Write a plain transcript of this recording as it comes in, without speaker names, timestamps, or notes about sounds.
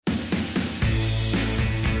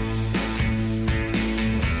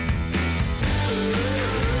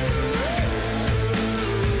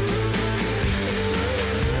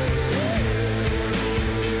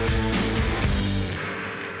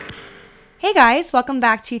Hey guys, welcome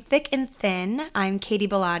back to Thick and Thin. I'm Katie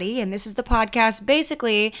Bellotti, and this is the podcast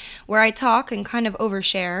basically where I talk and kind of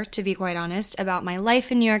overshare, to be quite honest, about my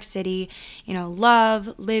life in New York City,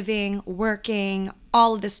 love, living, working,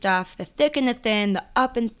 all of the stuff, the thick and the thin, the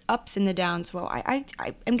ups and the downs. Well,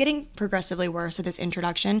 I'm getting progressively worse at this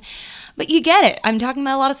introduction, but you get it. I'm talking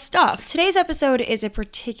about a lot of stuff. Today's episode is a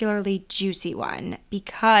particularly juicy one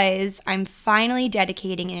because I'm finally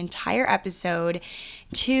dedicating an entire episode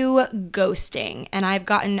to ghosting. And I've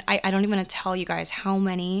gotten, I don't even want to tell you guys how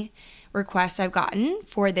many requests I've gotten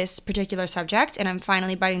for this particular subject, and I'm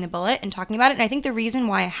finally biting the bullet and talking about it. And I think the reason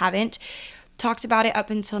why I haven't talked about it up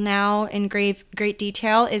until now in great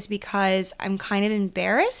detail is because I'm kind of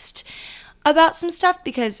embarrassed about some stuff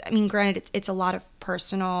because, granted, it's a lot of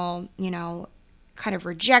personal, kind of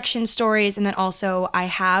rejection stories, and then also I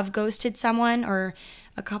have ghosted someone or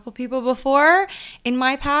a couple people before in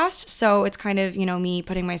my past, so it's kind of, me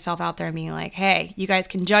putting myself out there and being like, hey, you guys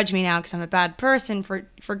can judge me now because I'm a bad person for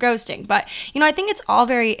ghosting. But, I think it's all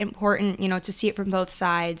very important, to see it from both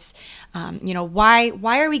sides. Why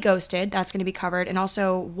are we ghosted? That's going to be covered. And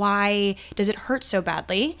also, why does it hurt so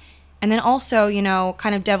badly? And then also,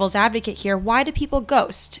 kind of devil's advocate here, why do people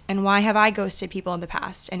ghost? And why have I ghosted people in the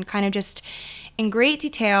past? And kind of just in great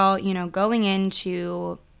detail, going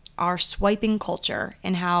into our swiping culture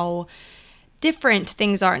and how different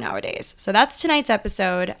things are nowadays. So that's tonight's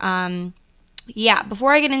episode.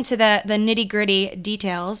 Before I get into the nitty-gritty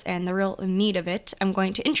details and the real meat of it, I'm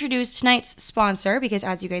going to introduce tonight's sponsor because,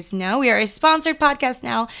 as you guys know, we are a sponsored podcast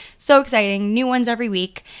now. So exciting. New ones every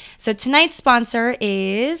week. So tonight's sponsor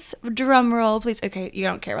is, drum roll, please. Okay, you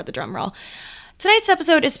don't care about the drum roll. Tonight's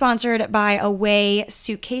episode is sponsored by Away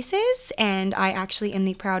Suitcases, and I actually am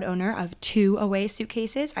the proud owner of 2 Away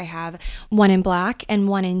suitcases. I have one in black and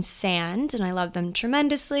one in sand, and I love them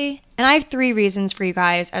tremendously. And I have 3 reasons for you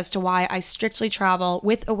guys as to why I strictly travel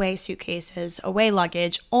with Away suitcases, Away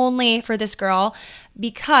luggage, only for this girl.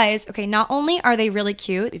 Because, not only are they really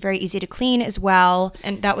cute, very easy to clean as well,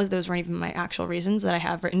 and those weren't even my actual reasons that I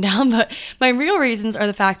have written down, but my real reasons are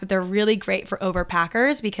the fact that they're really great for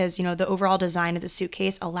overpackers because, the overall design of the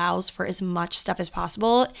suitcase allows for as much stuff as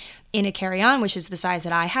possible in a carry-on, which is the size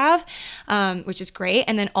that I have, which is great.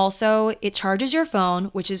 And then also it charges your phone,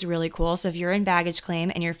 which is really cool. So if you're in baggage claim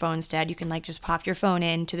and your phone's dead, you can just pop your phone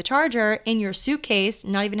into the charger in your suitcase,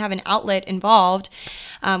 not even have an outlet involved,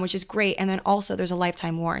 which is great. And then also there's a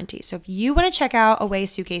lifetime warranty. So if you want to check out Away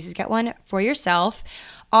Suitcases, get one for yourself.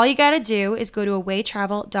 All you got to do is go to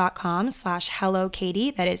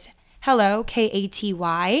awaytravel.com/HelloKatie. That is Hello, Katy,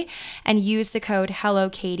 and use the code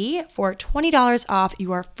HelloKatie for $20 off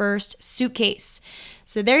your first suitcase.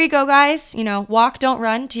 So there you go, guys. Walk, don't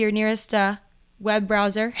run to your nearest web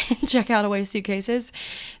browser and check out Away Suitcases.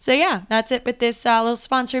 So yeah, that's it with this little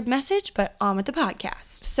sponsored message, but on with the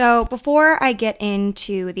podcast. So before I get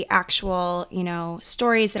into the actual,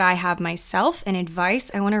 stories that I have myself and advice,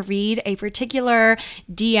 I want to read a particular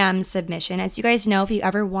DM submission. As you guys know, if you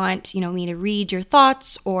ever want, me to read your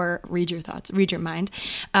thoughts or read your mind,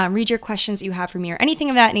 read your questions that you have for me or anything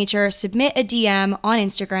of that nature, submit a DM on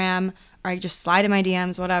Instagram, or I just slide in my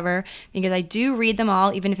DMs, whatever, because I do read them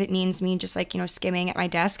all, even if it means me just skimming at my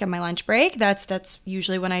desk at my lunch break. That's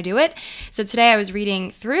usually when I do it. So today I was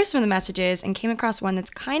reading through some of the messages and came across one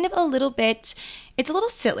that's kind of it's a little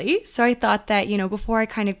silly. So I thought that, before I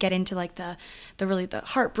kind of get into the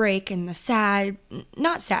heartbreak and the sad,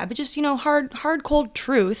 not sad, but just, hard, cold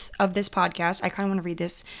truth of this podcast, I kind of want to read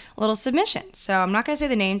this little submission. So I'm not going to say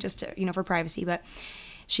the name just to, for privacy, but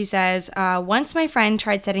she says, once my friend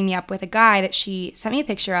tried setting me up with a guy that she sent me a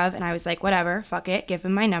picture of, and I was like, whatever, fuck it, give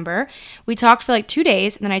him my number. We talked for 2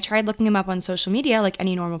 days, and then I tried looking him up on social media like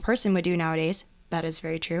any normal person would do nowadays. That is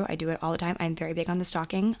very true. I do it all the time. I'm very big on the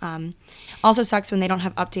stalking. Also sucks when they don't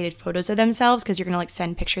have updated photos of themselves because you're going to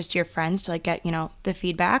send pictures to your friends to get, the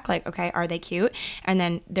feedback. Okay, are they cute? And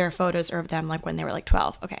then their photos are of them when they were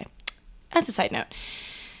 12. Okay, that's a side note.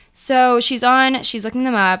 So she's looking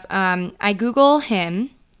them up. I Google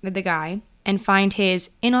him, the guy, and find his,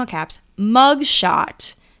 in all caps, mug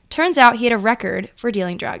shot. Turns out he had a record for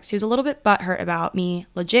dealing drugs. He was a little bit butthurt about me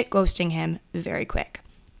legit ghosting him very quick.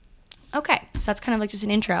 Okay, so that's kind of just an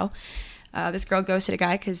intro. This girl ghosted a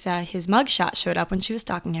guy because his mugshot showed up when she was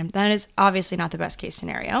stalking him. That is obviously not the best case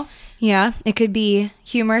scenario. Yeah, it could be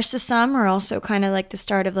humorous to some, or also kind of the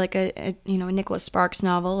start of a Nicholas Sparks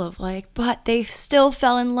novel of but they still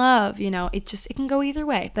fell in love. It can go either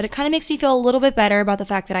way. But it kind of makes me feel a little bit better about the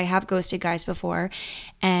fact that I have ghosted guys before,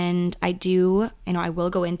 and I will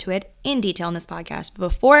go into it in detail in this podcast. But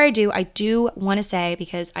before I do want to say,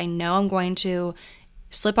 because I know I'm going to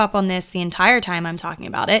slip up on this the entire time I'm talking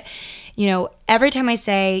about it. Every time I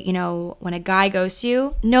say, when a guy ghosts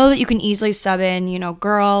you, know that you can easily sub in,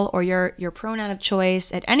 girl or your pronoun of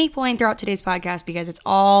choice at any point throughout today's podcast, because it's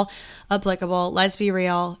all applicable. Let's be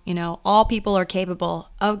real. All people are capable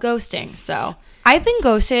of ghosting. So I've been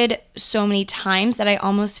ghosted so many times that I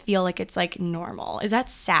almost feel like it's like normal. Is that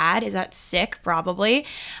sad? Is that sick? Probably.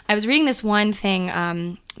 I was reading this one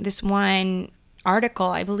thing, this one article,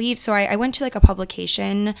 I believe. So I went to like a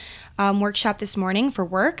publication workshop this morning for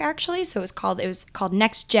work, actually. So it was called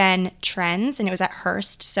Next Gen Trends, and it was at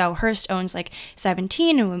Hearst. So Hearst owns like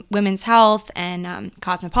 17 and Women's Health and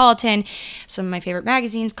Cosmopolitan, some of my favorite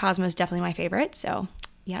magazines. Cosmo is definitely my favorite. So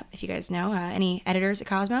yeah, if you guys know any editors at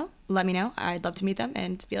Cosmo, let me know. I'd love to meet them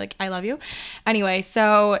and be like, I love you. Anyway,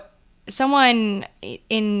 so someone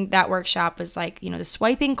in that workshop was like, the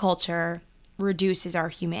swiping culture reduces our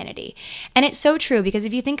humanity. And it's so true, because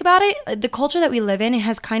if you think about it, the culture that we live in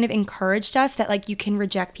has kind of encouraged us that like you can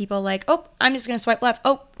reject people like, oh, I'm just going to swipe left.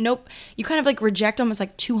 Oh, nope. You kind of like reject almost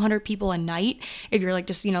like 200 people a night if you're like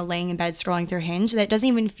just, laying in bed scrolling through Hinge. That doesn't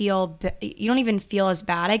even you don't even feel as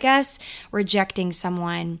bad, I guess, rejecting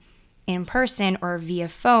someone in person or via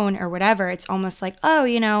phone or whatever. It's almost like, oh,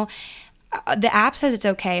 the app says it's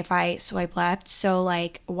okay if I swipe left, so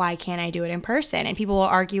like why can't I do it in person? And people will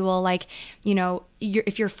argue, well, like,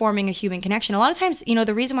 if you're forming a human connection, a lot of times,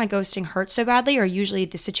 the reason why ghosting hurts so badly, or usually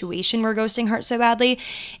the situation where ghosting hurts so badly,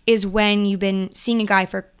 is when you've been seeing a guy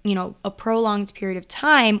for a prolonged period of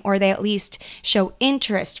time, or they at least show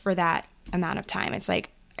interest for that amount of time. It's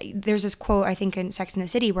like, there's this quote I think in Sex and the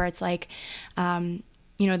City where it's like,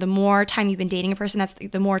 the more time you've been dating a person, that's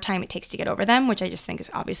the more time it takes to get over them, which I just think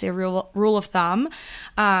is obviously a rule of thumb.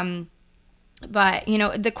 But,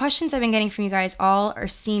 the questions I've been getting from you guys all are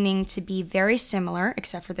seeming to be very similar,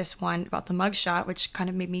 except for this one about the mugshot, which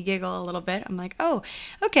kind of made me giggle a little bit. I'm like, oh,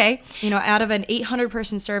 okay. Out of an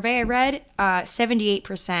 800-person survey I read,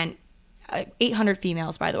 78%, 800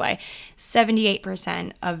 females, by the way,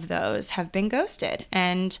 78% of those have been ghosted.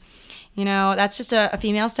 And that's just a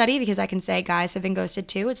female study, because I can say guys have been ghosted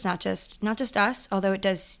too. It's not just us, although it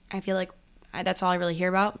does. I feel like that's all I really hear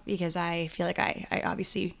about, because I feel like I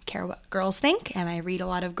obviously care what girls think, and I read a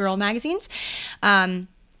lot of girl magazines.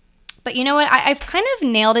 But you know what? I've kind of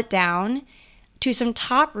nailed it down to some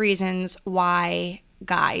top reasons why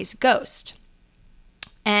guys ghost.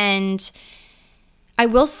 And I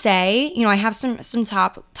will say, I have some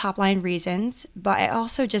top line reasons, but I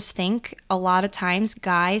also just think a lot of times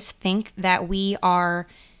guys think that we are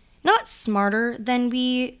not smarter than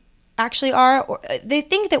we actually are, or they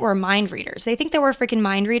think that we're mind readers. They think that we're freaking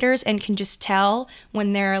mind readers and can just tell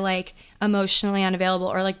when they're like emotionally unavailable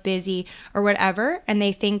or like busy or whatever, and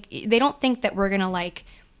they don't think that we're gonna like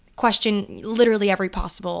question literally every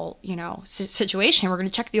possible, situation. We're going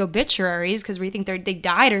to check the obituaries because we think they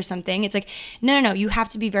died or something. It's like, no. You have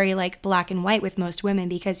to be very like black and white with most women,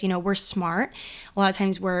 because, we're smart. A lot of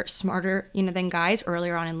times we're smarter, than guys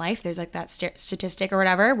earlier on in life. There's like that statistic or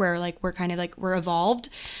whatever where like we're kind of like we're evolved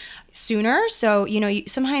sooner. So,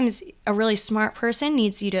 sometimes a really smart person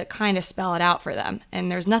needs you to kind of spell it out for them.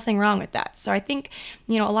 And there's nothing wrong with that. So I think,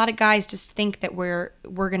 a lot of guys just think that we're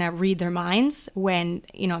going to read their minds when,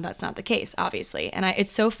 that's not the case, obviously. And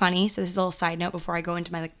it's so funny. So this is a little side note before I go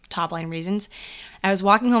into my like top line reasons. I was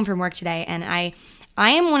walking home from work today, and I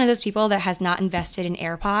am one of those people that has not invested in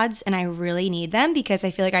AirPods, and I really need them, because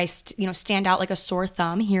I feel like I stand out like a sore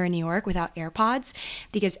thumb here in New York without AirPods,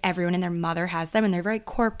 because everyone and their mother has them, and they're very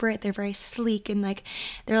corporate, they're very sleek, and like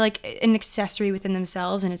they're like an accessory within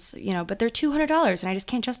themselves, and it's but they're $200, and I just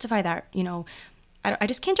can't justify that. I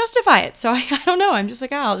just can't justify it. So I don't know. I'm just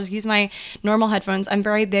like, I'll just use my normal headphones. I'm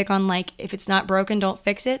very big on like, if it's not broken, don't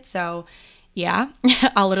fix it. So yeah,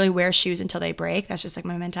 I'll literally wear shoes until they break. That's just like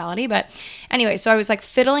my mentality. But anyway, so I was like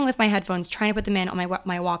fiddling with my headphones, trying to put them in on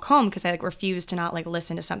my walk home, because I like refuse to not like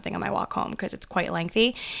listen to something on my walk home because it's quite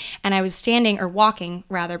lengthy. And I was walking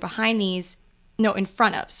rather in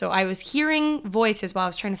front of. So I was hearing voices while I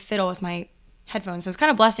was trying to fiddle with my headphones. So it was kind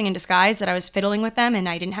of a blessing in disguise that I was fiddling with them and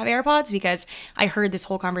I didn't have AirPods, because I heard this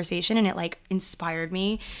whole conversation and it like inspired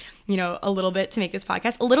me, a little bit to make this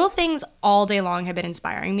podcast. Little things all day long have been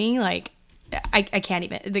inspiring me. Like, I can't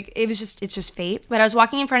even, it's just fate. But I was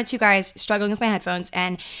walking in front of two guys struggling with my headphones,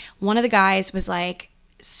 and one of the guys was like,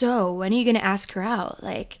 so when are you going to ask her out?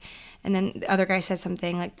 Like, and then the other guy said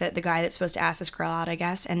something like the guy that's supposed to ask this girl out, I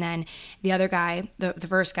guess. And then the other guy, the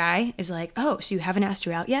first guy is like, oh, so you haven't asked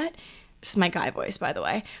her out yet? This is my guy voice, by the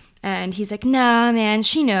way. And he's like, nah, man,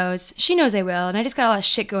 she knows I will. And I just got a lot of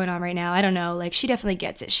shit going on right now. I don't know. Like, she definitely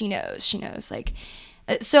gets it. She knows. Like,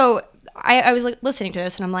 so I was like listening to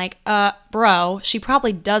this and I'm like, bro, she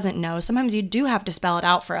probably doesn't know. Sometimes you do have to spell it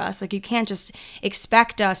out for us. Like, you can't just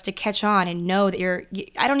expect us to catch on and know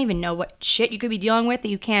that I don't even know what shit you could be dealing with that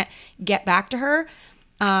you can't get back to her.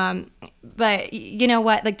 But you know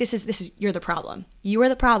what? Like, this is, you're the problem. You are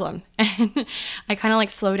the problem. And I kind of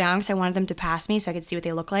like slowed down because I wanted them to pass me so I could see what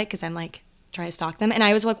they look like, because I'm like trying to stalk them. And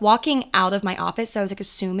I was like walking out of my office. So I was like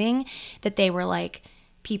assuming that they were like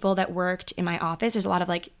people that worked in my office. There's a lot of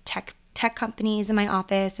like tech companies in my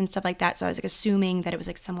office and stuff like that. So I was like assuming that it was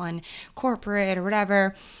like someone corporate or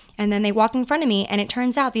whatever. And then they walk in front of me, and it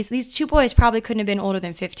turns out these two boys probably couldn't have been older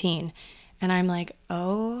than 15. And I'm like,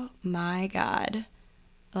 oh my God.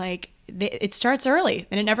 Like, it starts early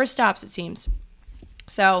and it never stops, it seems.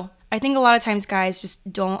 So I think a lot of times guys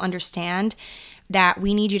just don't understand that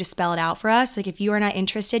we need you to spell it out for us. Like, if you are not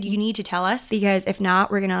interested, you need to tell us, because if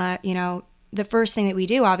not, we're gonna, the first thing that we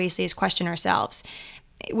do obviously is question ourselves,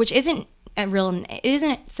 which it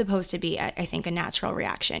isn't supposed to be, I think, a natural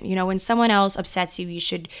reaction. When someone else upsets you,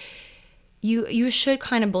 you should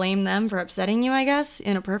kind of blame them for upsetting you, I guess,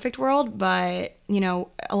 in a perfect world. But,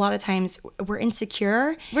 a lot of times we're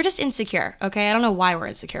insecure. We're just insecure, okay? I don't know why we're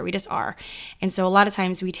insecure. We just are. And so a lot of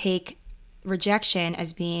times we take rejection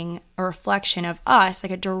as being a reflection of us,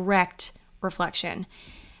 like a direct reflection.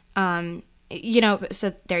 So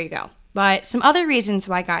there you go. But some other reasons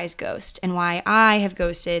why guys ghost and why I have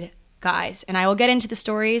ghosted guys. And I will get into the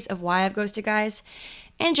stories of why I've ghosted guys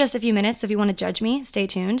in just a few minutes. If you want to judge me, stay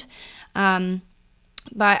tuned. But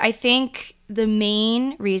I think the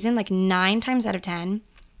main reason, like 9 times out of 10,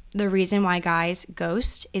 the reason why guys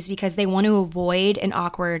ghost is because they want to avoid an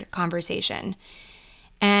awkward conversation.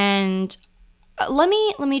 And let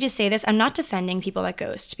me just say this. I'm not defending people that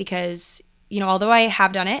ghost, because, although I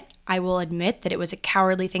have done it, I will admit that it was a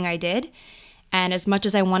cowardly thing I did. And as much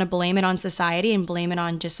as I want to blame it on society and blame it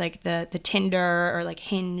on just like the Tinder or like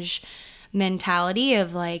Hinge mentality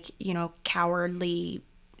of like, cowardly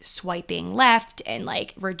swiping left and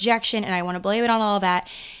like rejection, and I want to blame it on all of that,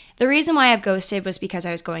 the reason why I've ghosted was because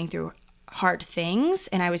I was going through hard things,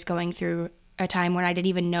 and I was going through a time when I didn't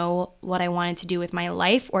even know what I wanted to do with my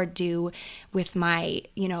life or do with my,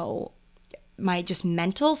 my just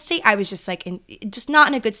mental state. I was just like just not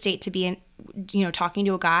in a good state to be in, talking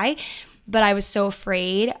to a guy. But I was so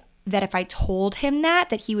afraid that if I told him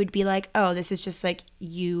that he would be like, oh, this is just like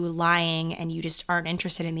you lying and you just aren't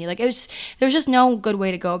interested in me. Like, there's just no good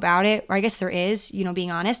way to go about it. Or I guess there is,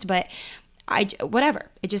 being honest, but I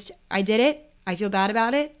did it. I feel bad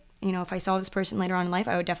about it. If I saw this person later on in life,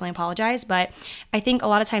 I would definitely apologize. But I think a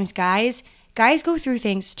lot of times guys go through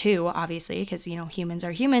things too, obviously, because, humans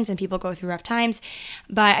are humans and people go through rough times.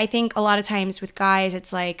 But I think a lot of times with guys,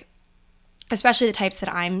 it's like, especially the types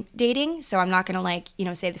that I'm dating. So I'm not going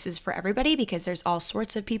to say this is for everybody, because there's all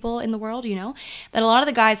sorts of people in the world, But a lot of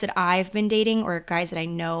the guys that I've been dating, or guys that I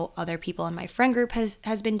know other people in my friend group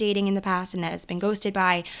has been dating in the past and that has been ghosted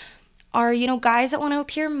by, are, guys that want to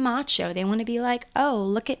appear macho. They want to be like, oh,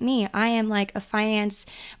 look at me. I am like a finance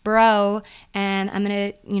bro and I'm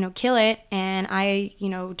going to, kill it. And I,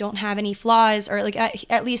 don't have any flaws, or like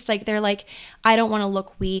at least like they're like, I don't want to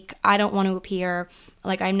look weak. I don't want to appear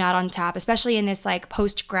like I'm not on top, especially in this like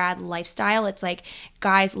post-grad lifestyle. It's like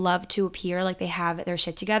guys love to appear like they have their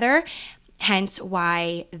shit together. Hence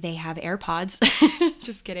why they have AirPods.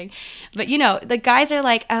 Just kidding. But the guys are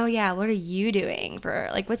like, oh yeah, what are you doing for,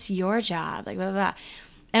 like, what's your job? Like, blah, blah, blah.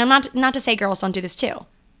 And I'm not to say girls don't do this too,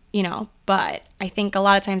 but I think a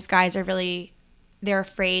lot of times guys are really, they're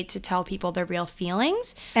afraid to tell people their real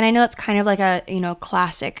feelings. And I know it's kind of like a,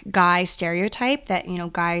 classic guy stereotype that,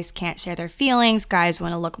 guys can't share their feelings, guys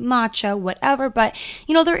want to look macho, whatever. But,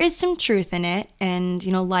 there is some truth in it. And,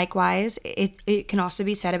 likewise, it can also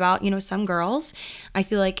be said about, some girls. I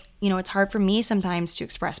feel like, it's hard for me sometimes to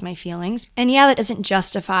express my feelings. And yeah, that doesn't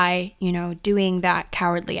justify, doing that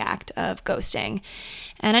cowardly act of ghosting.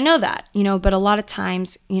 And I know that, but a lot of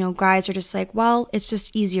times, guys are just like, well, it's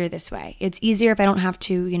just easier this way. It's easier if I don't have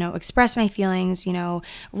to, express my feelings,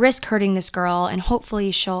 risk hurting this girl, and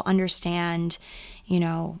hopefully she'll understand,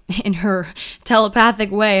 in her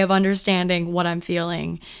telepathic way of understanding what I'm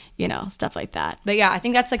feeling, stuff like that. But yeah, I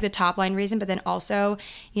think that's like the top line reason. But then also,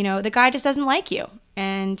 the guy just doesn't like you.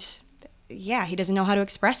 And yeah, he doesn't know how to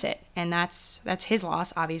express it. And that's his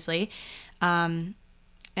loss, obviously. And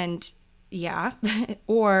yeah,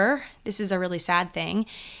 or this is a really sad thing,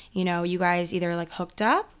 you guys either like hooked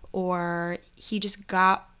up, or he just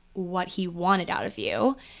got what he wanted out of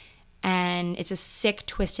you, and it's a sick,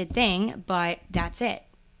 twisted thing, but that's it.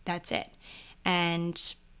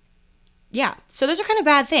 And yeah, so those are kind of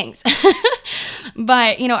bad things.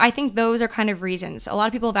 But, I think those are kind of reasons. A lot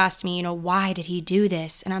of people have asked me, why did he do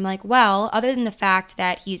this? And I'm like, well, other than the fact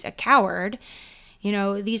that he's a coward,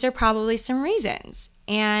 these are probably some reasons.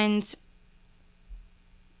 And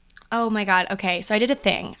oh my God. Okay. So I did a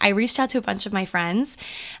thing. I reached out to a bunch of my friends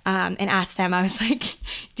and asked them, I was like,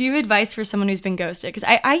 do you have advice for someone who's been ghosted? Because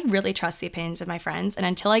I really trust the opinions of my friends. And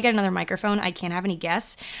until I get another microphone, I can't have any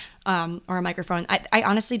guests or a microphone. I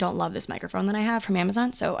honestly don't love this microphone that I have from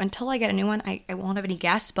Amazon. So until I get a new one, I won't have any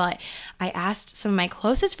guests. But I asked some of my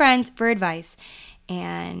closest friends for advice.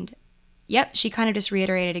 And yep, she kind of just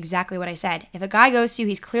reiterated exactly what I said. If a guy ghosts you,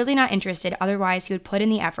 he's clearly not interested. Otherwise, he would put in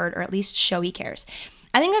the effort or at least show he cares.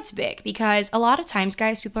 I think that's big because a lot of times,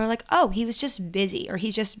 guys, people are like, oh, he was just busy or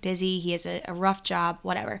he's just busy. He has a rough job,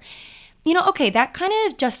 whatever. Okay, that kind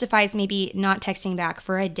of justifies maybe not texting back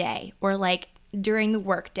for a day or like during the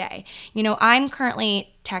work day. I'm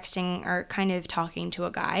currently texting or kind of talking to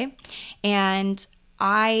a guy and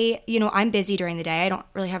I'm busy during the day. I don't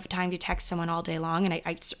really have time to text someone all day long. And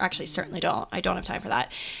I actually certainly don't. I don't have time for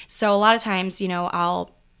that. So a lot of times,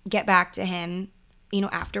 I'll get back to him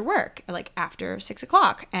after work, like after 6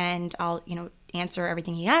 o'clock, and I'll, answer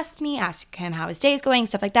everything he asked me, ask him how his day is going,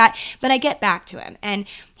 stuff like that. But I get back to him. And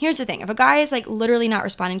here's the thing. If a guy is like literally not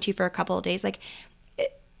responding to you for a couple of days, like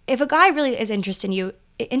if a guy really is interested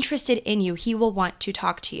in you, he will want to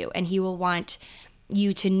talk to you and he will want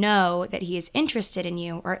you to know that he is interested in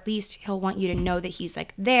you, or at least he'll want you to know that he's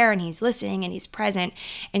like there and he's listening and he's present.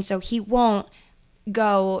 And so he won't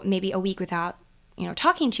go maybe a week without,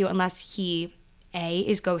 talking to you unless he A,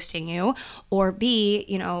 is ghosting you, or B,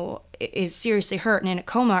 is seriously hurt and in a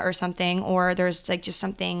coma or something, or there's like just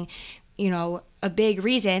something, a big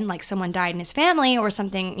reason, like someone died in his family or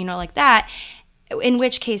something, like that, in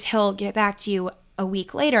which case he'll get back to you a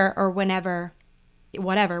week later or whenever,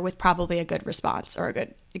 whatever, with probably a good response or a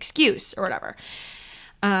good excuse or whatever.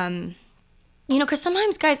 Because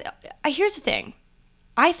sometimes, guys, here's the thing.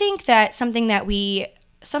 I think that something that we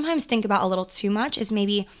sometimes think about a little too much is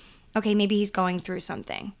maybe he's going through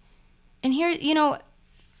something. And here,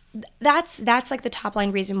 that's like the top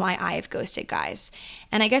line reason why I've ghosted guys.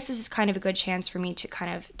 And I guess this is kind of a good chance for me to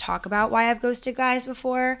kind of talk about why I've ghosted guys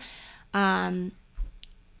before.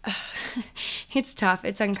 It's tough.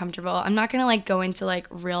 It's uncomfortable. I'm not going to like go into like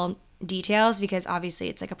real details because obviously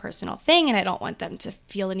it's like a personal thing and I don't want them to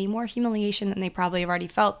feel any more humiliation than they probably have already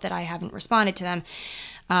felt that I haven't responded to them.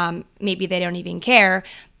 Maybe they don't even care.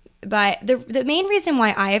 But the main reason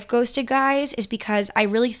why I have ghosted guys is because I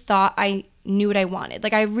really thought I knew what I wanted.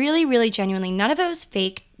 Like I really, really genuinely, none of it was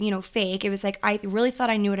fake. It was like I really thought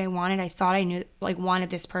I knew what I wanted. I thought I knew, like, wanted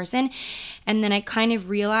this person. And then I kind of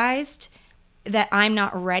realized that I'm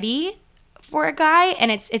not ready for a guy,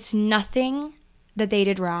 and it's nothing that they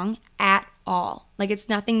did wrong at all. Like it's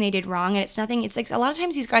nothing they did wrong, and it's like a lot of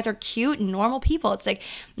times these guys are cute and normal people. It's like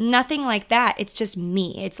nothing like that. It's just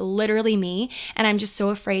me. It's literally me, and I'm just so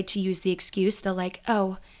afraid to use the excuse that like,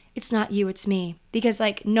 oh, it's not you, it's me, because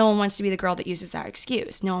like no one wants to be the girl that uses that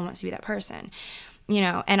excuse. No one wants to be that person,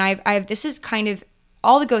 and I've this is kind of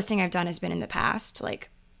all the ghosting I've done has been in the past, like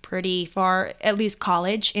pretty far, at least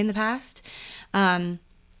college in the past.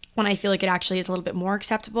 When I feel like it actually is a little bit more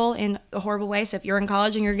acceptable in a horrible way. So if you're in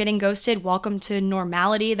college and you're getting ghosted, welcome to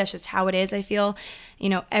normality. That's just how it is, I feel.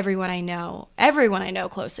 Everyone I know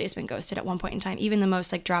closely has been ghosted at one point in time. Even the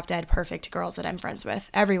most like drop dead perfect girls that I'm friends with,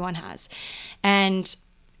 everyone has. And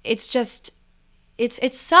it's just,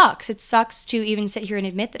 it sucks. It sucks to even sit here and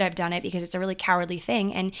admit that I've done it because it's a really cowardly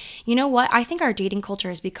thing. And you know what? I think our dating culture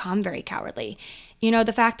has become very cowardly.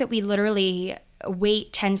 The fact that we literally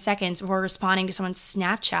wait 10 seconds before responding to someone's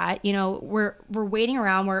Snapchat, we're waiting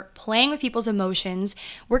around, we're playing with people's emotions,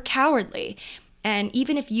 we're cowardly. And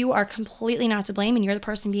even if you are completely not to blame and you're the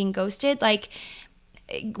person being ghosted, like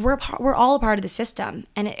we're all a part of the system,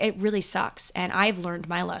 and it really sucks. And I've learned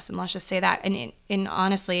my lesson, let's just say that. And in all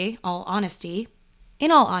honesty,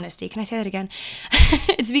 can I say that again?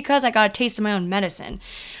 It's because I got a taste of my own medicine.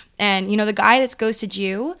 And the guy that's ghosted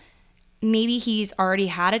you, maybe he's already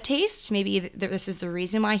had a taste. Maybe this is the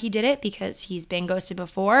reason why he did it, because he's been ghosted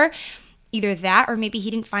before. Either that, or maybe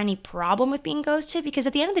he didn't find any problem with being ghosted. Because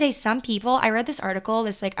at the end of the day, some people, I read this article,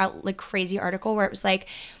 this like crazy article where it was like,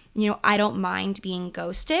 I don't mind being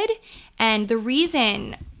ghosted. And the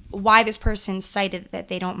reason why this person cited that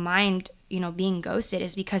they don't mind, being ghosted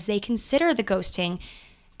is because they consider the ghosting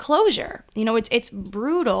closure. It's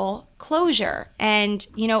brutal closure. And,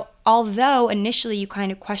 although initially you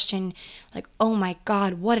kind of question like, oh my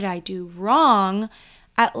God, what did I do wrong?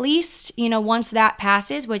 At least, once that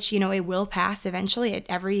passes, which, it will pass eventually,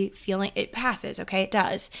 every feeling, it passes. Okay. It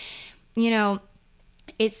does. you know,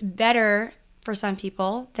 it's better for some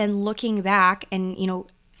people than looking back and, you know,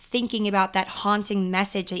 thinking about that haunting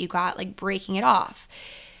message that you got, like breaking it off.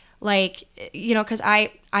 Like, you know, because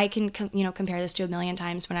I can, you know, compare this to a million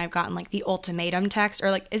times when I've gotten like the ultimatum text,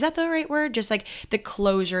 or like, is that the right word? Just like the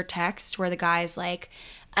closure text where the guy's like,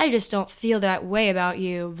 I just don't feel that way about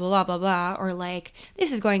you, blah, blah, blah. Or like,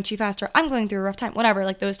 this is going too fast, or I'm going through a rough time, whatever.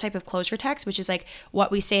 Like those type of closure texts, which is like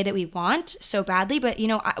what we say that we want so badly. But, you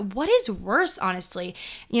know, what is worse, honestly?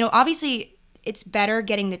 You know, obviously it's better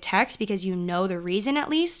getting the text because you know the reason at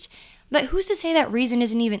least. But who's to say that reason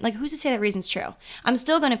isn't even, like, who's to say that reason's true? I'm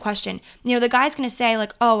still going to question. You know, the guy's going to say,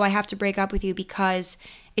 like, oh, I have to break up with you because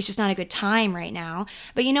it's just not a good time right now.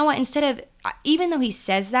 But you know what? Instead of, even though he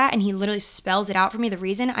says that and he literally spells it out for me, the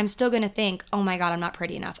reason, I'm still going to think, oh my God, I'm not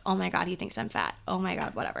pretty enough. Oh my God, he thinks I'm fat. Oh my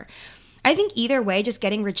God, whatever. I think either way, just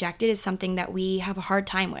getting rejected is something that we have a hard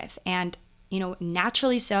time with. And you know,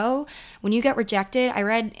 naturally so, when you get rejected, I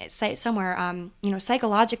read somewhere, you know,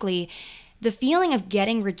 psychologically, the feeling of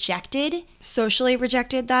getting rejected, socially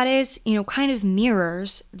rejected that is, you know, kind of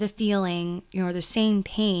mirrors the feeling, you know, the same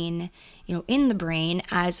pain, you know, in the brain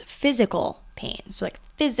as physical pain. So like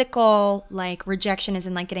physical, like rejection is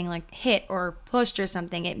in like getting like hit or pushed or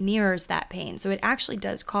something. It mirrors that pain. So it actually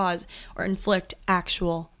does cause or inflict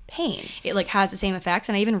actual pain. It like has the same effects.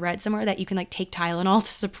 And I even read somewhere that you can like take Tylenol to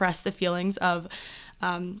suppress the feelings of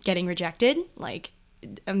getting rejected. Like,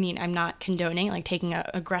 I mean, I'm not condoning like taking an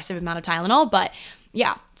aggressive amount of Tylenol, but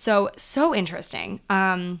yeah, so interesting.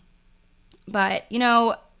 But you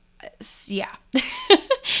know, yeah,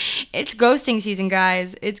 it's ghosting season,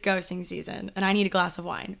 guys. It's ghosting season, and I need a glass of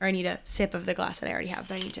wine, or I need a sip of the glass that I already have,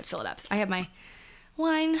 but I need to fill it up. I have my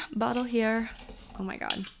wine bottle here. Oh my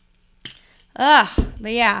God.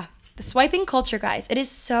 But yeah, the swiping culture, guys. It is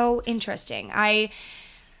so interesting. I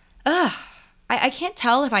can't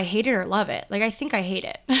tell if I hate it or love it. Like, I think I hate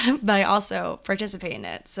it, but I also participate in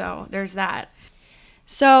it. So there's that.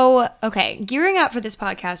 So, okay, gearing up for this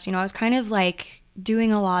podcast, you know, I was kind of like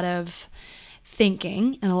doing a lot of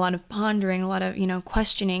thinking and a lot of pondering, a lot of, you know,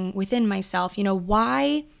 questioning within myself, you know,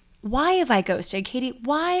 why have I ghosted? Katie,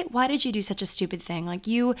 why did you do such a stupid thing? Like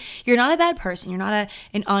you're not a bad person. You're not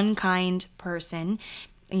an unkind person,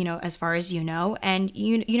 you know, as far as you know, and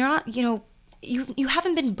you're not, you know, you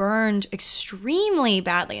haven't been burned extremely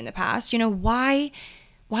badly in the past. You know, why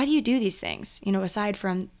do you do these things? You know, aside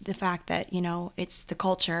from the fact that, you know, it's the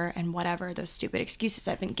culture and whatever, those stupid excuses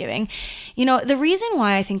I've been giving. You know, the reason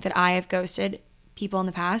why I think that I have ghosted people in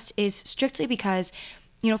the past is strictly because,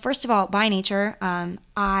 you know, first of all, by nature,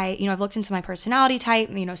 I've looked into my personality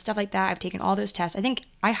type, you know, stuff like that. I've taken all those tests. I think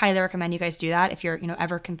I highly recommend you guys do that if you're, you know,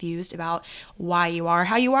 ever confused about why you are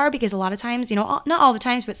how you are, because a lot of times, you know, not all the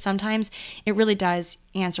times, but sometimes it really does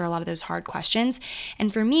answer a lot of those hard questions.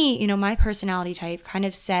 And for me, you know, my personality type kind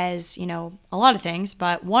of says, you know, a lot of things,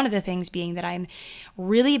 but one of the things being that I'm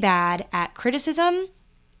really bad at criticism,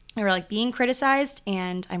 or like being criticized,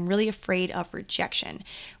 and I'm really afraid of rejection,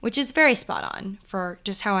 which is very spot on for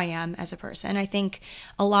just how I am as a person. I think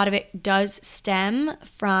a lot of it does stem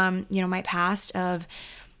from, you know, my past of,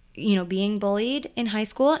 you know, being bullied in high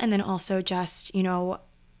school, and then also just, you know,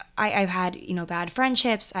 I've had, you know, bad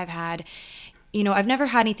friendships. I've had, you know, I've never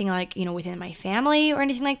had anything like, you know, within my family or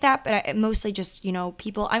anything like that, but mostly just, you know,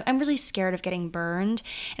 people, I'm really scared of getting burned.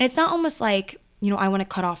 And it's not almost like, you know, I want to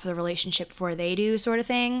cut off the relationship before they do sort of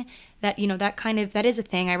thing. That, you know, that is a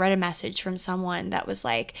thing. I read a message from someone that was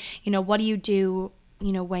like, you know, what do, you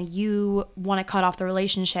know, when you want to cut off the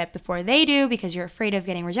relationship before they do because you're afraid of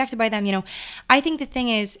getting rejected by them? You know, I think the thing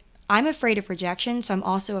is, I'm afraid of rejection, so I'm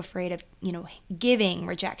also afraid of, you know, giving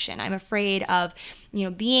rejection. I'm afraid of, you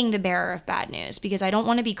know, being the bearer of bad news because I don't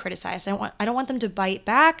want to be criticized. I don't want them to bite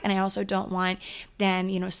back, and I also don't want them,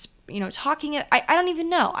 you know, talking. I don't even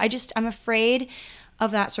know. I'm afraid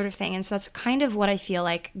of that sort of thing. And so that's kind of what I feel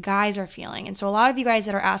like guys are feeling. And so a lot of you guys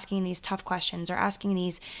that are asking these tough questions, are asking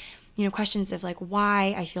these, you know, questions of like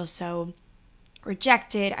why I feel so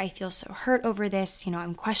rejected, I feel so hurt over this, you know,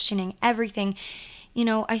 I'm questioning everything. You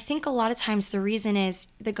know, I think a lot of times the reason is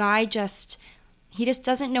the guy he just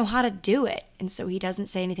doesn't know how to do it. And so he doesn't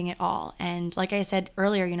say anything at all. And like I said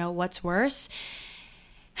earlier, you know, what's worse?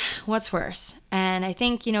 And I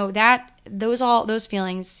think, you know, that those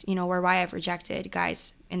feelings, you know, were why I've rejected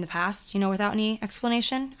guys in the past, you know, without any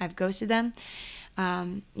explanation. I've ghosted them.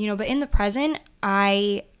 You know, but in the present,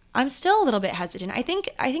 I'm still a little bit hesitant. I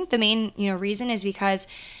think the main, you know, reason is because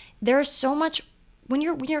there's so much when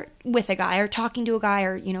you're with a guy or talking to a guy,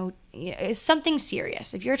 or, you know, it's something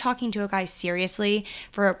serious. If you're talking to a guy seriously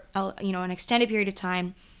for you know, an extended period of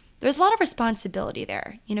time, there's a lot of responsibility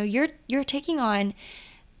there. You know, you're taking on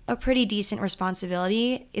a pretty decent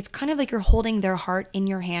responsibility. It's kind of like you're holding their heart in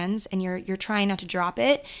your hands and you're trying not to drop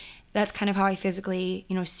it. That's kind of how I physically,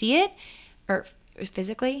 see it. Or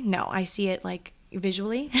physically? No, I see it like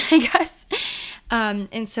visually, I guess.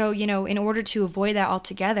 And so, in order to avoid that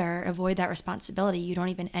altogether, avoid that responsibility, you don't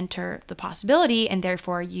even enter the possibility, and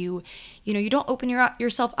therefore you don't open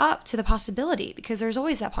yourself up to the possibility, because there's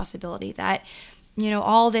always that possibility that,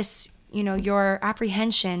 all this, your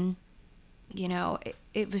apprehension,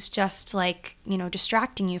 it was just like,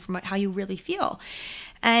 distracting you from how you really feel.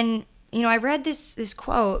 And, I read this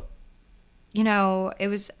quote.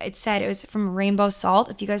 It said it was from Rainbow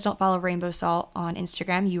Salt. If you guys don't follow Rainbow Salt on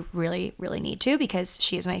Instagram, you really, really need to, because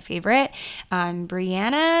she is my favorite.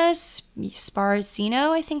 Brianna Sparacino,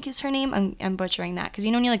 I think is her name. I'm butchering that, because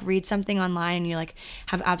when you like read something online and you like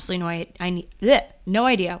have absolutely no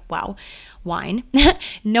idea. Wow, wine,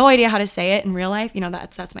 no idea how to say it in real life.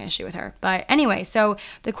 That's my issue with her. But anyway, so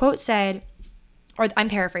the quote said, or I'm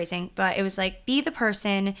paraphrasing, but it was like, be the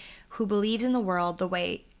person who believes in the world the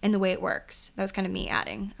way it works. That was kind of me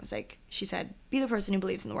adding. I was like, she said, be the person who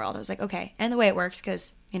believes in the world. I was like, okay, and the way it works,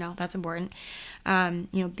 because, that's important.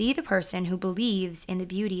 Be the person who believes in the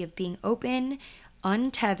beauty of being open,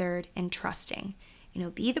 untethered, and trusting.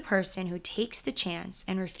 Be the person who takes the chance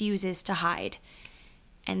and refuses to hide.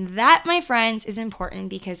 And that, my friends, is important,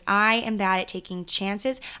 because I am bad at taking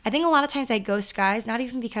chances. I think a lot of times I ghost guys, not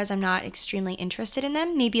even because I'm not extremely interested in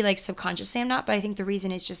them. Maybe like subconsciously I'm not, but I think the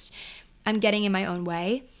reason is just I'm getting in my own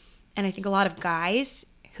way. And I think a lot of guys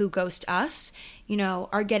who ghost us,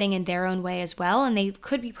 are getting in their own way as well. And they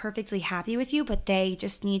could be perfectly happy with you, but they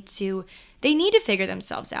just need to figure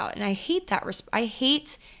themselves out. And I hate that. I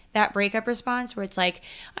hate that breakup response where it's like,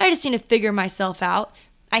 I just need to figure myself out.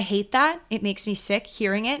 I hate that. It makes me sick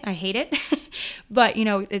hearing it. I hate it. But,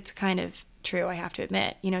 it's kind of true, I have to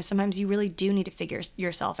admit. Sometimes you really do need to figure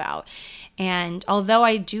yourself out. And although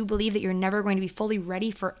I do believe that you're never going to be fully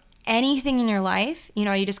ready for anything in your life,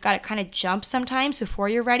 you just got to kind of jump sometimes before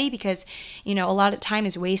you're ready, because, a lot of time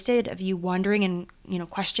is wasted of you wondering and,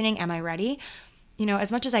 questioning, am I ready? As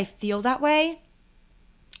much as I feel that way,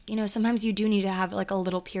 sometimes you do need to have like a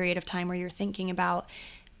little period of time where you're thinking about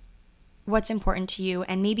what's important to you.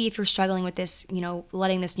 And maybe if you're struggling with this,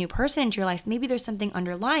 letting this new person into your life, maybe there's something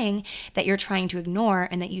underlying that you're trying to ignore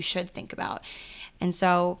and that you should think about. And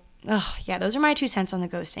so, those are my 2 cents on the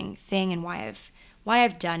ghosting thing and why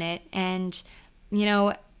I've done it. And,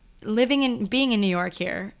 being in New York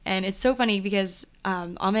here. And it's so funny because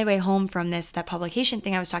on my way home from that publication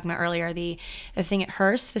thing I was talking about earlier, the thing at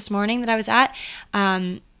Hearst this morning that I was at,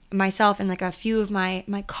 myself and like a few of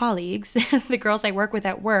my colleagues, the girls I work with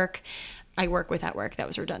at work, that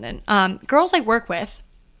was redundant. Girls I work with,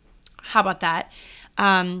 how about that?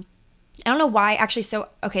 I don't know why, actually. So,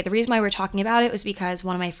 okay, the reason why we're talking about it was because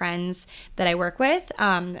one of my friends that I work with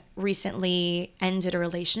recently ended a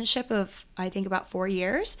relationship of, I think, about 4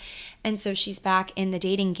 years. And so she's back in the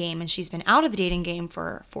dating game, and she's been out of the dating game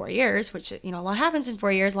for 4 years, which, a lot happens in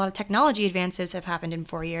 4 years. A lot of technology advances have happened in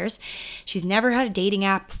 4 years. She's never had a dating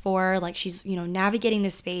app before. Like, she's, navigating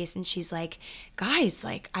this space, and she's like, guys,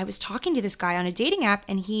 like, I was talking to this guy on a dating app,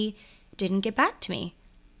 and he didn't get back to me.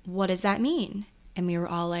 What does that mean? And we were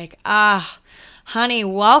all like, honey,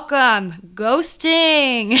 welcome,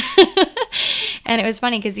 ghosting. And it was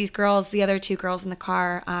funny because these girls, the other 2 girls in the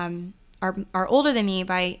car, are older than me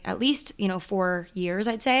by at least, 4 years,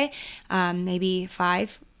 I'd say, maybe 4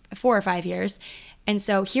 or 5 years. And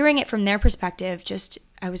so hearing it from their perspective,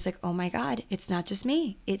 I was like, oh my God, it's not just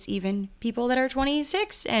me. It's even people that are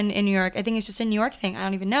 26 and in New York. I think it's just a New York thing. I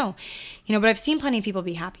don't even know, but I've seen plenty of people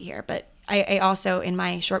be happy here. But I also, in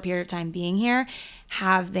my short period of time being here,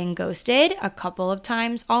 have been ghosted a couple of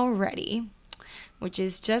times already, which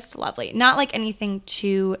is just lovely. Not like anything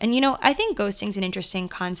too, and I think ghosting is an interesting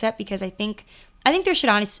concept, because I think there should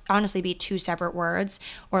honestly be 2 separate words,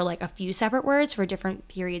 or like a few separate words for different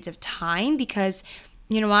periods of time, because,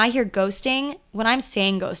 when I hear ghosting, when I'm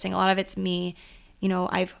saying ghosting, a lot of it's me,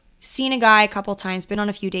 I've seen a guy a couple times, been on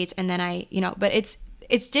a few dates, and then but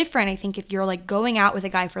it's different, I think, if you're like going out with a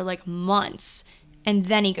guy for like months and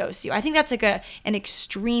then he ghosts you. I think that's like an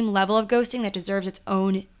extreme level of ghosting that deserves its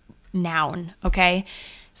own noun, okay?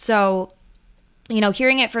 So,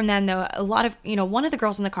 hearing it from them, though, a lot of, one of the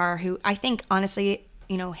girls in the car, who I think, honestly,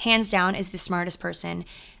 hands down is the smartest person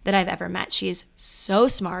that I've ever met. She is so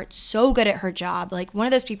smart, so good at her job. Like, one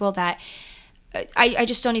of those people that I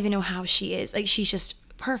just don't even know how she is. Like, she's just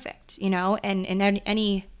perfect, and in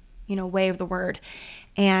any, way of the word.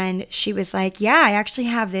 And she was like, yeah, I actually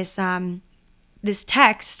have this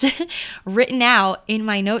text written out in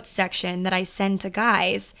my notes section that I send to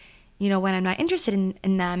guys, when I'm not interested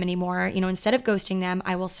in them anymore, instead of ghosting them,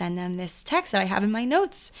 I will send them this text that I have in my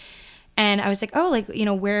notes. And I was like, oh, like,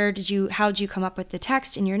 how'd you come up with the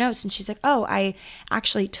text in your notes? And she's like, oh, I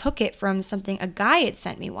actually took it from something a guy had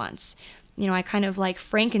sent me once. I kind of like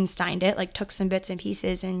Frankensteined it, like took some bits and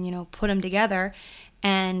pieces and, put them together.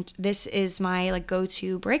 And this is my like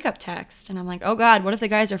go-to breakup text. And I'm like, oh God, what if the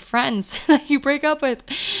guys are friends that you break up with?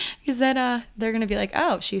 Because then they're going to be like,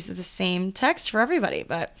 oh, she's the same text for everybody.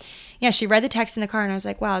 But yeah, she read the text in the car and I was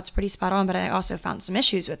like, wow, it's pretty spot on. But I also found some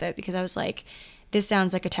issues with it because I was like, this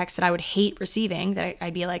sounds like a text that I would hate receiving, that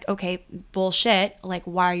I'd be like, okay, bullshit. Like,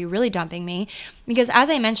 why are you really dumping me? Because as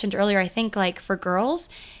I mentioned earlier, I think like for girls,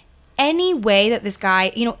 any way that this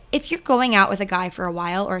guy, if you're going out with a guy for a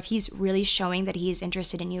while, or if he's really showing that he's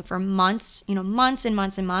interested in you for months, months and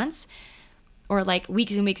months and months, or like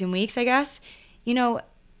weeks and weeks and weeks, I guess,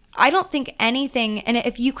 I don't think anything, and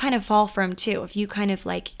if you kind of fall for him too, if you kind of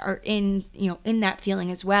like are in, in that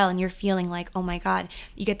feeling as well, and you're feeling like, oh my God,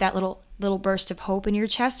 you get that little burst of hope in your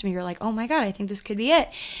chest when you're like, oh my God, I think this could be it.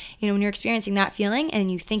 When you're experiencing that feeling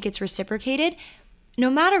and you think it's reciprocated, no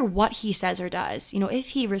matter what he says or does, if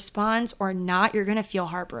he responds or not, you're going to feel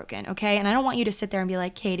heartbroken, okay? And I don't want you to sit there and be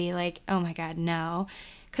like, Katie, like, oh my God, no.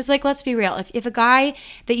 Because, like, let's be real. If a guy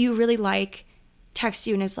that you really like texts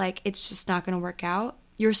you and is like, it's just not going to work out,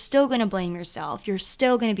 you're still going to blame yourself. You're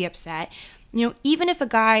still going to be upset. Even if a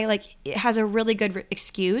guy, like, has a really good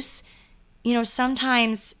excuse,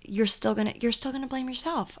 sometimes you're still going to blame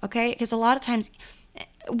yourself, okay? Because a lot of times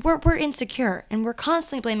we're insecure and we're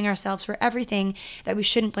constantly blaming ourselves for everything that we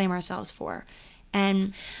shouldn't blame ourselves for.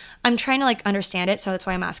 And I'm trying to like understand it, so that's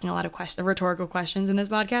why I'm asking a lot of rhetorical questions in this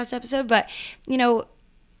podcast episode. But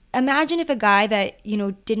imagine if a guy that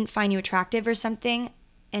didn't find you attractive or something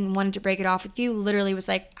and wanted to break it off with you literally was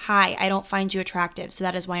like, hi, I don't find you attractive, so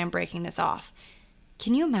that is why I'm breaking this off.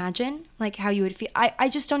 Can you imagine like how you would feel? I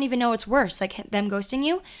just don't even know what's worse, like them ghosting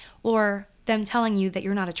you or them telling you that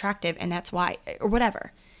you're not attractive and that's why, or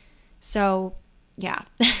whatever. So yeah,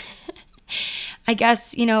 I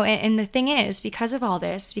guess, and the thing is, because of all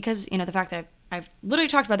this, because, the fact that I've literally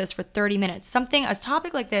talked about this for 30 minutes, a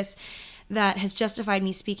topic like this that has justified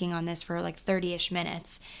me speaking on this for like 30-ish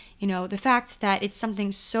minutes, the fact that it's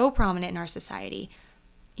something so prominent in our society,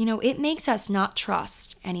 it makes us not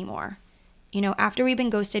trust anymore. After we've been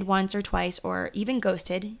ghosted once or twice, or even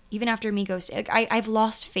ghosted, even after me ghosted, I've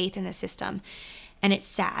lost faith in the system, and it's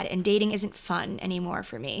sad, and dating isn't fun anymore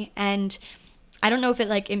for me. And I don't know if it,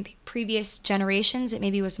 like, in previous generations, it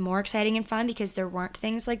maybe was more exciting and fun because there weren't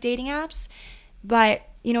things like dating apps, but,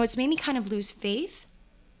 it's made me kind of lose faith.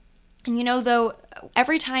 And, though,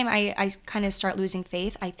 every time I kind of start losing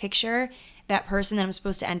faith, I picture that person that I'm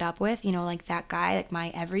supposed to end up with, like that guy, like my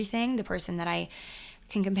everything, the person that I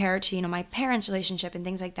can compare it to, my parents' relationship and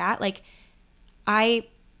things like that. Like, I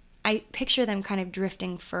picture them kind of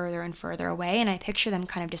drifting further and further away, and I picture them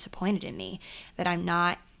kind of disappointed in me, that I'm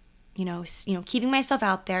not, keeping myself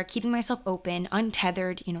out there, keeping myself open,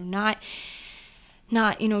 untethered, not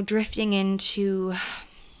drifting into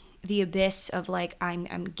the abyss of like,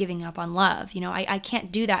 I'm giving up on love. I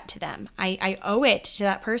can't do that to them. I owe it to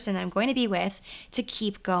that person that I'm going to be with to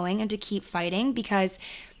keep going and to keep fighting, because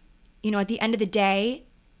at the end of the day,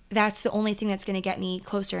 that's the only thing that's going to get me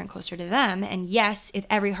closer and closer to them. And yes, with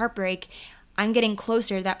every heartbreak, I'm getting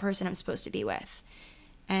closer to that person I'm supposed to be with.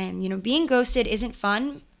 And, being ghosted isn't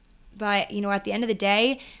fun, but, at the end of the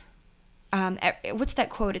day, what's that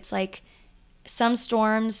quote? It's like, some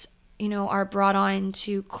storms, are brought on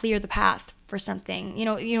to clear the path for something.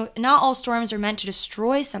 Not all storms are meant to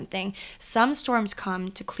destroy something. Some storms come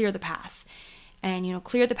to clear the path. And,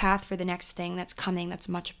 clear the path for the next thing that's coming that's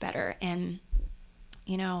much better. And,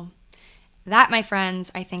 that, my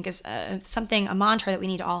friends, I think is a mantra that we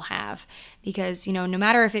need to all have. Because, no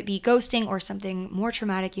matter if it be ghosting or something more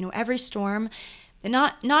traumatic, every storm,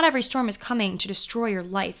 not every storm is coming to destroy your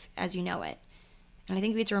life as you know it. And I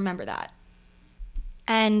think we need to remember that.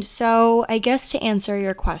 And so I guess to answer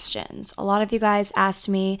your questions, a lot of you guys asked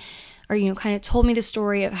me, or, kind of told me the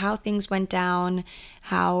story of how things went down,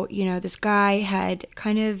 how, this guy had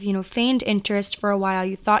kind of, feigned interest for a while.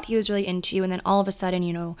 You thought he was really into you, and then all of a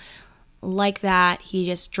sudden, like that, he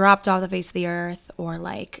just dropped off the face of the earth, or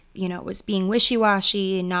like, was being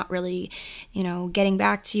wishy-washy and not really, getting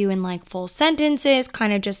back to you in like full sentences,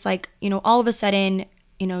 kind of just like, all of a sudden,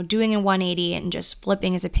 doing a 180 and just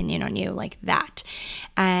flipping his opinion on you like that.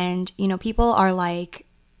 And, people are like,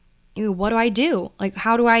 what do I do? Like,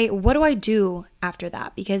 what do I do after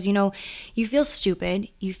that? Because, you feel stupid.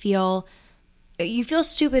 You feel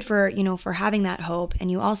stupid for, for having that hope.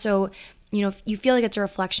 And you also, you feel like it's a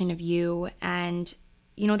reflection of you. And,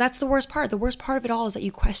 that's the worst part. The worst part of it all is that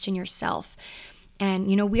you question yourself. And,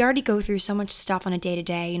 we already go through so much stuff on a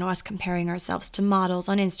day-to-day, us comparing ourselves to models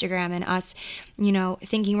on Instagram and us,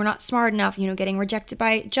 thinking we're not smart enough, getting rejected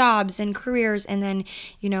by jobs and careers and then,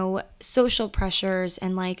 social pressures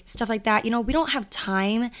and like stuff like that. We don't have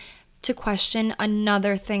time to question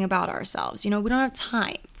another thing about ourselves. We don't have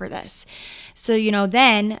time for this. So,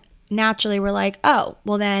 then naturally we're like, oh,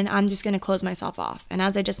 well then I'm just going to close myself off. And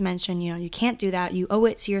as I just mentioned, you can't do that. You owe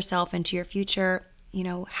it to yourself and to your future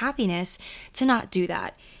happiness to not do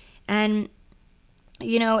that. And,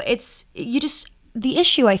 the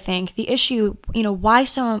issue, why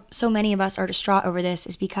so many of us are distraught over this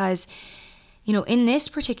is because, in this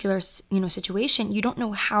particular, situation, you don't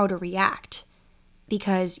know how to react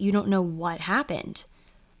because you don't know what happened.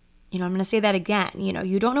 I'm going to say that again.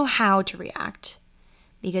 You don't know how to react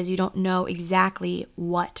because you don't know exactly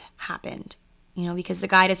what happened, because the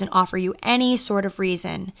guy doesn't offer you any sort of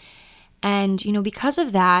reason. And, because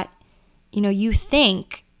of that, you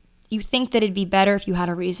think that it'd be better if you had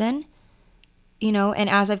a reason, and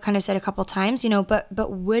as I've kind of said a couple times,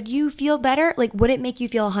 but would you feel better? Like, would it make you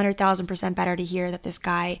feel 100,000% better to hear that this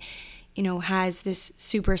guy, has this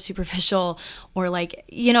super superficial or like,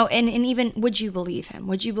 and even would you believe him?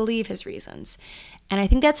 Would you believe his reasons? And I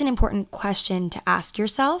think that's an important question to ask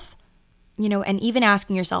yourself. And even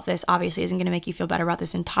asking yourself this obviously isn't going to make you feel better about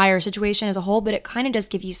this entire situation as a whole, but it kind of does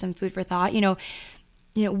give you some food for thought.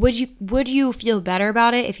 Would you feel better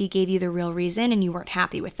about it if he gave you the real reason and you weren't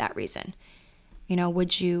happy with that reason?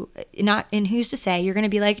 Would you not? And who's to say you're going to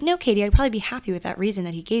be like, no, Katie, I'd probably be happy with that reason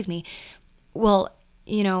that he gave me. Well,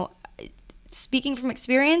 speaking from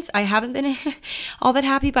experience, I haven't been all that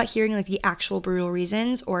happy about hearing like the actual brutal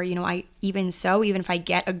reasons, or even if I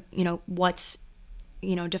get what's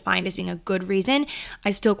defined as being a good reason, I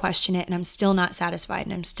still question it and I'm still not satisfied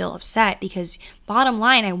and I'm still upset because bottom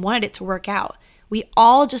line, I wanted it to work out. We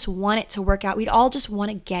all just want it to work out. We'd all just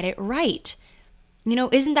want to get it right.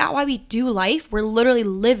 Isn't that why we do life? We're literally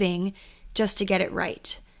living just to get it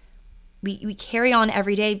right. We carry on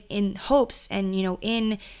every day in hopes and,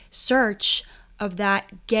 in search of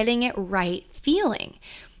that getting it right feeling.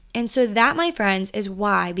 And so that, my friends, is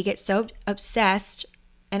why we get so obsessed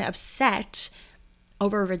and upset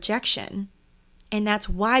over rejection. And that's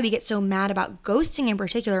why we get so mad about ghosting in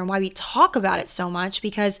particular and why we talk about it so much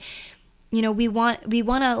because, we want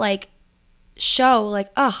to like show like,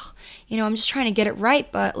 I'm just trying to get it right.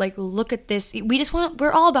 But like, look at this.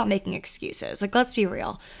 We're all about making excuses. Like, let's be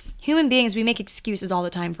real. Human beings, we make excuses all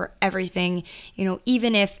the time for everything,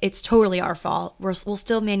 even if it's totally our fault, we'll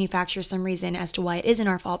still manufacture some reason as to why it isn't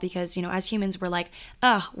our fault because, as humans, we're like,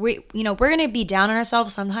 we're going to be down on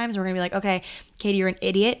ourselves sometimes. We're going to be like, okay, Katie, you're an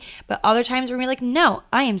idiot. But other times we're going to be like, no,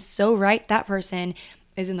 I am so right. That person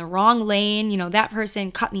is in the wrong lane. That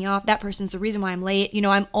person cut me off. That person's the reason why I'm late.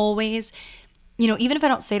 I'm always, even if I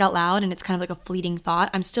don't say it out loud and it's kind of like a fleeting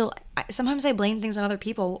thought, sometimes I blame things on other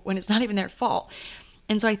people when it's not even their fault.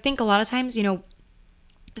 And so I think a lot of times,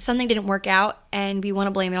 something didn't work out and we want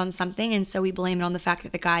to blame it on something. And so we blame it on the fact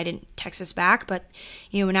that the guy didn't text us back. But,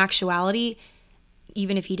 in actuality,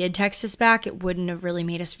 even if he did text us back, it wouldn't have really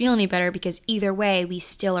made us feel any better because either way, we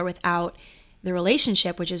still are without the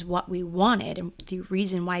relationship, which is what we wanted and the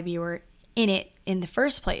reason why we were in it in the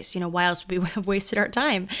first place. Why else would we have wasted our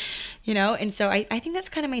time, And so I think that's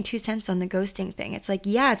kind of my 2 cents on the ghosting thing. It's like,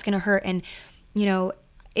 yeah, it's going to hurt. And,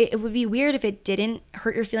 it would be weird if it didn't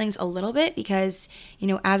hurt your feelings a little bit because,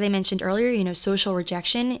 as I mentioned earlier, social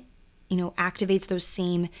rejection, activates those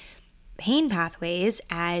same pain pathways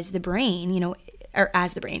as the brain, or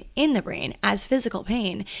as the brain, in the brain, as physical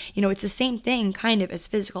pain. It's the same thing kind of as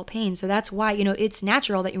physical pain. So that's why, it's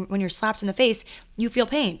natural that when you're slapped in the face, you feel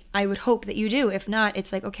pain. I would hope that you do. If not,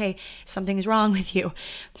 it's like, okay, something's wrong with you.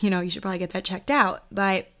 You should probably get that checked out.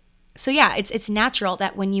 But so yeah, it's natural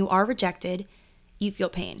that when you are rejected, you feel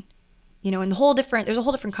pain, and there's a whole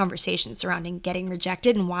different conversation surrounding getting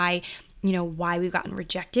rejected and why we've gotten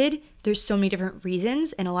rejected. There's so many different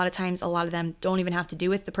reasons. And a lot of times, a lot of them don't even have to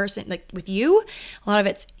do with the person, like with you. A lot of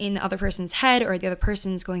it's in the other person's head or the other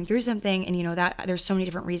person's going through something. And, that there's so many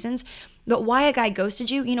different reasons. But why a guy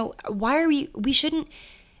ghosted you, why are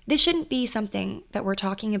this shouldn't be something that we're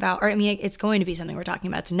talking about. Or, it's going to be something we're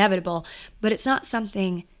talking about. It's inevitable. But it's not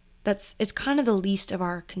something it's kind of the least of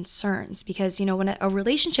our concerns because, when a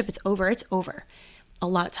relationship is over, it's over a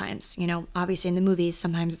lot of times. Obviously in the movies,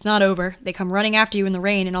 sometimes it's not over. They come running after you in the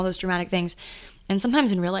rain and all those dramatic things. And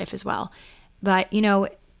sometimes in real life as well. But,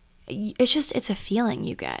 it's a feeling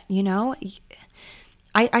you get,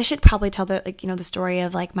 I should probably tell the story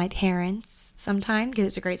of like my parents sometime because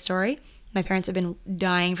it's a great story. My parents have been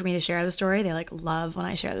dying for me to share the story. They like love when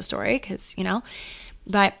I share the story because,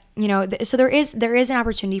 but so there is an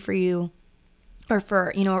opportunity for you, or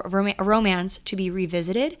for, a romance to be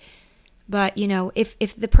revisited. But,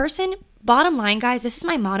 if the person, bottom line, guys, this is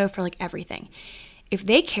my motto for like everything. If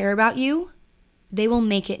they care about you, they will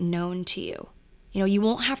make it known to you. You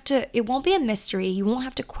won't have to, it won't be a mystery. You won't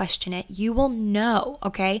have to question it. You will know,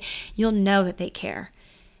 okay? You'll know that they care.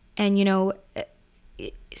 And, you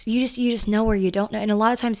just know where you don't know. And a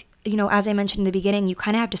lot of times, as I mentioned in the beginning, you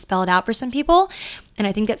kind of have to spell it out for some people. And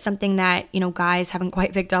I think that's something that, guys haven't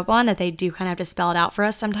quite picked up on, that they do kind of have to spell it out for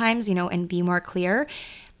us sometimes, and be more clear,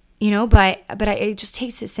 but it just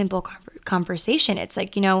takes a simple conversation. It's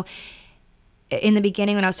like, in the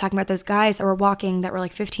beginning when I was talking about those guys that were walking, that were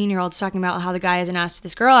like 15-year-olds, talking about how the guy hasn't asked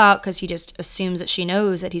this girl out because he just assumes that she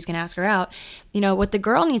knows that he's going to ask her out. What the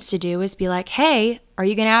girl needs to do is be like, hey, are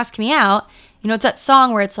you going to ask me out? It's that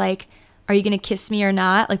song where it's like, are you going to kiss me or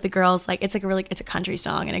not? Like the girl's like, it's a country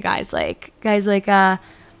song. And a guy's like,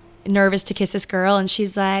 nervous to kiss this girl. And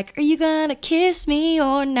she's like, are you going to kiss me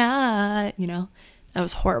or not? That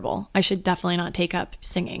was horrible. I should definitely not take up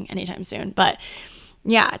singing anytime soon. But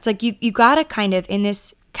yeah, it's like you gotta kind of, in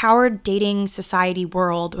this coward dating society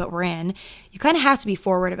world that we're in, you kind of have to be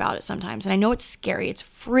forward about it sometimes. And I know it's scary. It's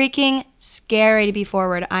freaking scary to be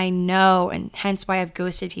forward. I know, and hence why I've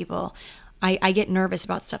ghosted people. I get nervous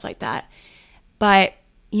about stuff like that. But,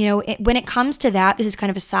 when it comes to that, this is kind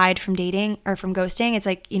of aside from dating or from ghosting. It's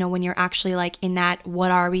like, when you're actually like in that what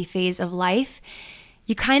are we phase of life,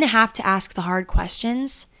 you kind of have to ask the hard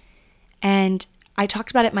questions. And I talked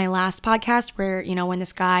about it in my last podcast where, when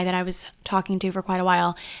this guy that I was talking to for quite a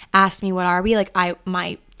while asked me, what are we? Like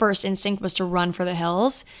my first instinct was to run for the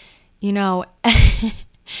hills, Yeah.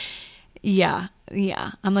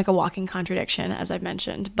 I'm like a walking contradiction, as I've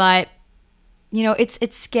mentioned, but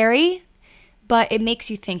it's scary, but it makes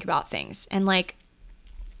you think about things. And like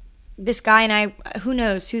this guy and I, who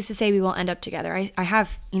knows, who's to say we won't end up together? I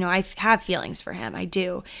have feelings for him. I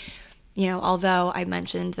do. Although I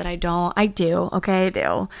mentioned that I don't, I do. Okay, I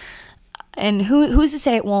do. And who's to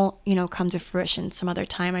say it won't, come to fruition some other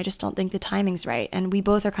time? I just don't think the timing's right. And we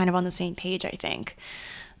both are kind of on the same page, I think,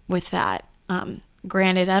 with that.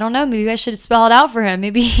 Granted, I don't know, maybe I should spell it out for him.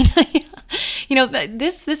 Maybe,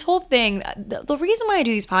 this whole thing, the reason why I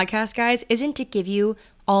do these podcasts, guys, isn't to give you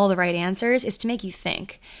all the right answers, is to make you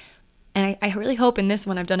think. And I really hope in this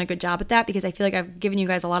one I've done a good job at that, because I feel like I've given you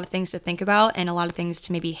guys a lot of things to think about and a lot of things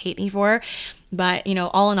to maybe hate me for. But,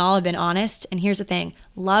 all in all, I've been honest. And here's the thing.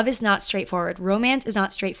 Love is not straightforward. Romance is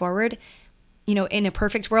not straightforward. In a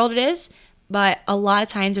perfect world it is. But a lot of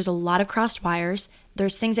times there's a lot of crossed wires.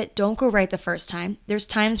 There's things that don't go right the first time. There's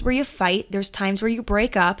times where you fight. There's times where you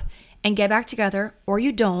break up and get back together, or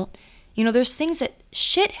you don't. There's things that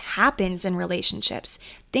shit happens in relationships.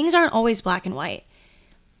 Things aren't always black and white.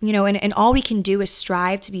 And all we can do is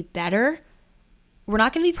strive to be better. We're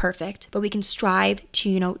not going to be perfect, but we can strive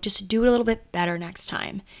to, just do it a little bit better next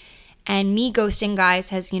time. And me ghosting, guys,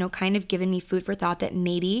 has, kind of given me food for thought that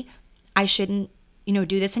maybe I shouldn't,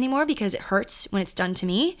 do this anymore because it hurts when it's done to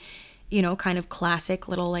me. Kind of classic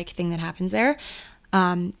little like thing that happens there.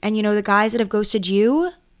 And, the guys that have ghosted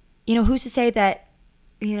you, who's to say that,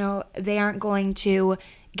 they aren't going to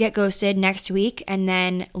get ghosted next week and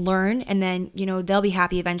then learn, and then, they'll be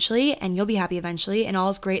happy eventually and you'll be happy eventually and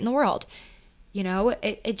all's great in the world.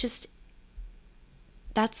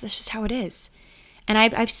 That's just how it is. And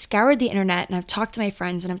I've scoured the internet and I've talked to my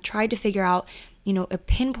friends and I've tried to figure out, a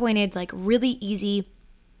pinpointed, like really easy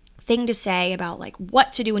thing to say about like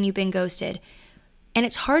what to do when you've been ghosted. And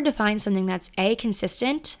it's hard to find something that's A,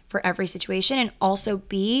 consistent for every situation, and also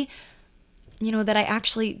B, that I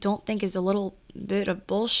actually don't think is a little bit of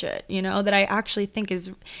bullshit, that I actually think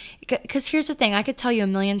is, because here's the thing, I could tell you a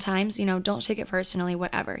million times, don't take it personally,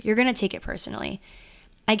 whatever. You're going to take it personally.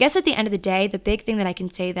 I guess at the end of the day, the big thing that I can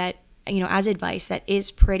say that, as advice that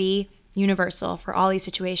is pretty universal for all these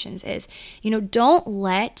situations is, don't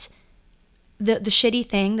let the shitty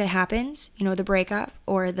thing that happens, the breakup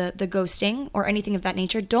or the ghosting or anything of that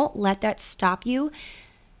nature, don't let that stop you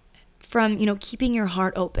from, keeping your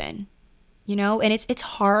heart open. And it's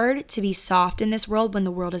hard to be soft in this world when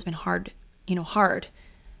the world has been hard, hard.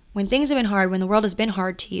 When things have been hard, when the world has been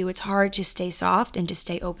hard to you, it's hard to stay soft and to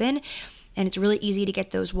stay open. And it's really easy to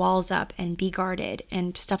get those walls up and be guarded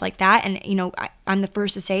and stuff like that. And, I'm the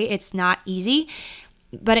first to say it's not easy,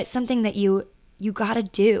 but it's something that you got to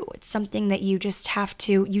do. It's something that you just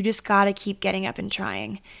got to keep getting up and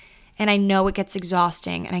trying. And I know it gets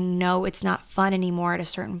exhausting and I know it's not fun anymore at a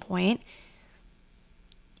certain point,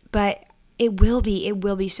 but it will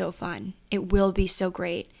be so fun. It will be so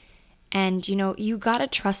great. And, you gotta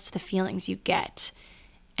trust the feelings you get.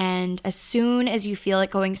 And as soon as you feel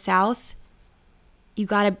it going south, you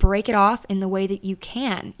gotta break it off in the way that you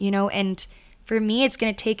can, And for me, it's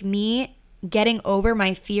gonna take me getting over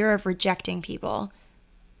my fear of rejecting people.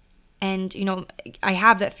 And, I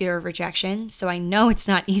have that fear of rejection, so I know it's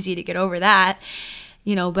not easy to get over that,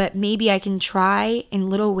 but maybe I can try in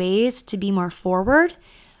little ways to be more forward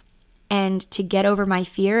and to get over my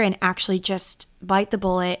fear and actually just bite the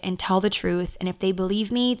bullet and tell the truth. And if they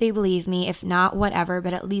believe me, they believe me. If not, whatever,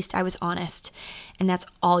 but at least I was honest. And that's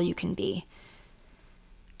all you can be.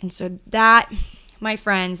 And so that, my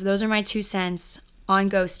friends, those are my 2 cents on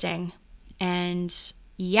ghosting. And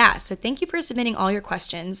yeah, so thank you for submitting all your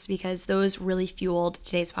questions because those really fueled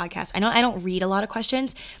today's podcast. I know I don't read a lot of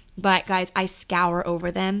questions, but guys, I scour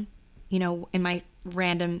over them, in my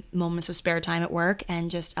random moments of spare time at work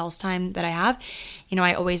and just else time that I have.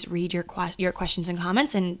 I always read your questions and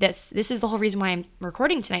comments, and this is the whole reason why I'm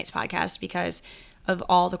recording tonight's podcast, because of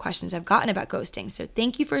all the questions I've gotten about ghosting. So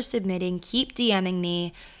thank you for submitting. Keep DMing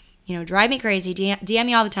me, drive me crazy. DM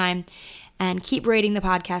me all the time. And keep rating the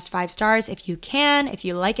podcast 5 stars if you can. If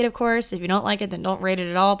you like it, of course. If you don't like it, then don't rate it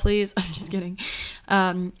at all, please. I'm just kidding.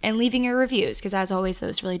 And leaving your reviews, because as always,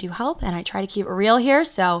 those really do help. And I try to keep it real here,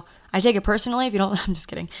 so I take it personally. If you don't, I'm just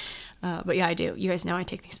kidding. But yeah, I do. You guys know I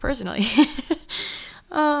take things personally.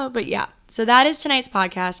 But yeah, so that is tonight's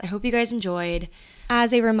podcast. I hope you guys enjoyed.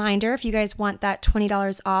 As a reminder, if you guys want that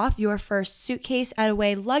 $20 off your first suitcase at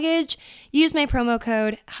Away Luggage, use my promo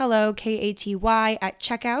code HELLO, KATY, at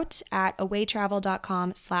checkout at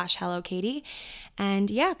awaytravel.com/HelloKatie. And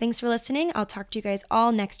yeah, thanks for listening. I'll talk to you guys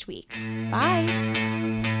all next week.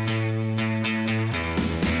 Bye.